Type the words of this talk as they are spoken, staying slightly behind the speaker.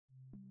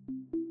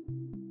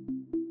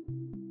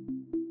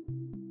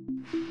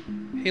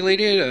Hey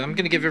lady, I'm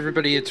gonna give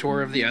everybody a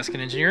tour of the Ask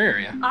an Engineer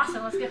area.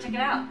 Awesome, let's go check it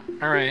out.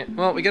 Alright,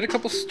 well we got a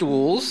couple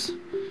stools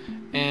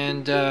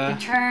and They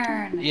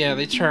turn. yeah,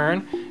 they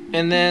turn.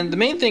 And then the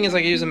main thing is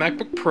I can use a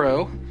MacBook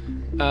Pro.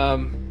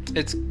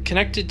 It's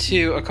connected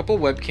to a couple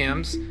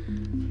webcams.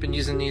 Been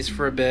using these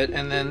for a bit.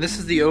 And then this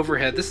is the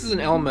overhead. This is an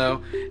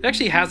Elmo. It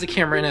actually has a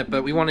camera in it,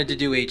 but we wanted to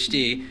do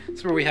HD.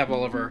 That's where we have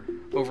all of our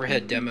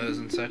overhead demos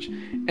and such.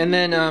 And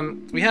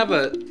then we have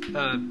a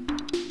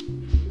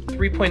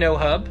 3.0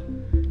 hub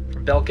for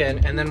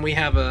Belkin, and then we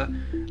have a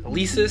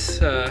Alesis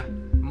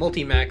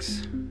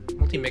Multimix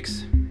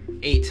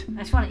 8.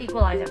 I just want to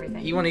equalize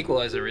everything. You want to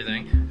equalize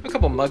everything. A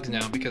couple mugs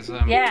now because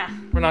yeah,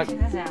 we're not check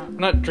this out. we're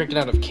not drinking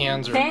out of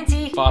cans or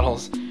Fancy.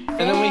 bottles. And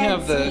then we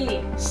have the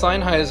Fancy.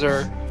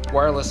 Sennheiser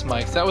wireless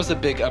mics. That was a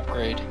big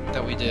upgrade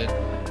that we did.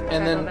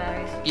 And then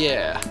Batteries.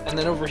 yeah, and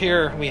then over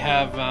here we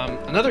have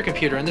another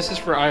computer, and this is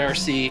for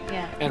IRC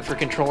Yeah. and for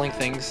controlling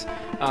things.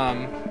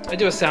 I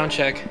do a sound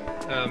check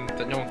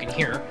that no one can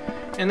hear.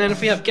 And then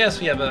if we have guests,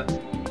 we have a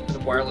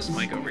wireless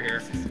mic over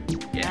here.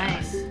 Yeah.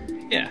 Nice.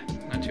 Yeah,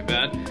 not too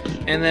bad.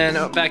 And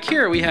then back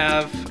here we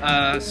have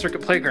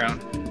Circuit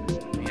Playground.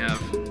 We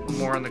have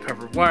more on the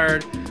cover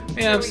wired.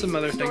 We have some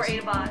other things.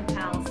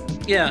 Pals.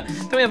 Yeah,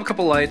 then we have a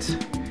couple lights.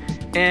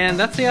 And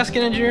that's the Ask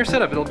an Engineer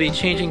setup. It'll be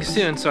changing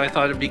soon, so I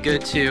thought it'd be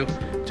good to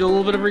do a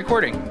little bit of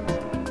recording.